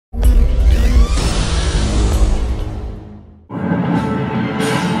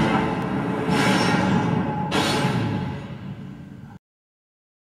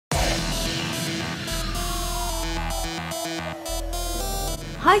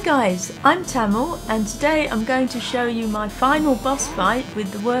Hi guys, I'm Tamil and today I'm going to show you my final boss fight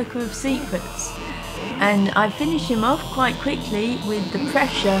with the Worker of Secrets. And I finish him off quite quickly with the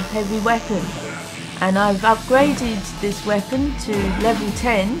Pressure heavy weapon. And I've upgraded this weapon to level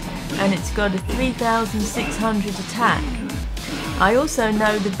 10 and it's got a 3600 attack. I also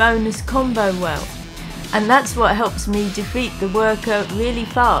know the bonus combo well, and that's what helps me defeat the Worker really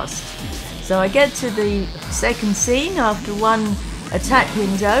fast. So I get to the second scene after one attack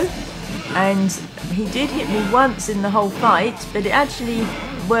window, and he did hit me once in the whole fight, but it actually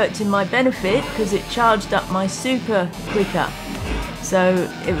worked in my benefit because it charged up my super quicker. So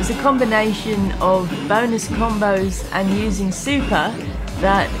it was a combination of bonus combos and using super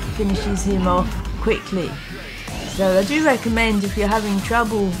that finishes him off quickly. So I do recommend, if you're having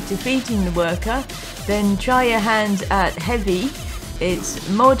trouble defeating the Worker, then try your hand at heavy. It's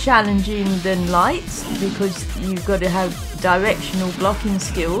more challenging than light because you've got to have directional blocking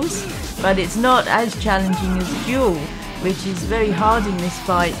skills, but it's not as challenging as dual, which is very hard in this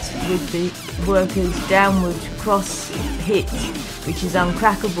fight with the Worker's downward cross hit, which is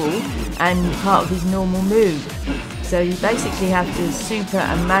uncrackable and part of his normal move. So you basically have to super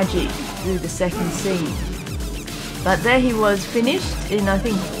and magic through the second scene. But there he was, finished in I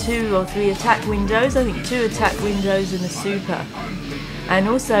think 2 or 3 attack windows. I think 2 attack windows and a super. And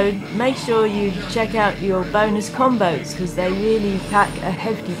also make sure you check out your bonus combos because they really pack a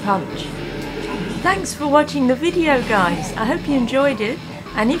hefty punch. Thanks for watching the video guys. I hope you enjoyed it,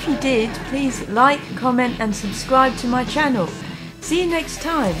 and if you did, please like, comment and subscribe to my channel. See you next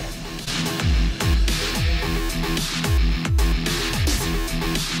time.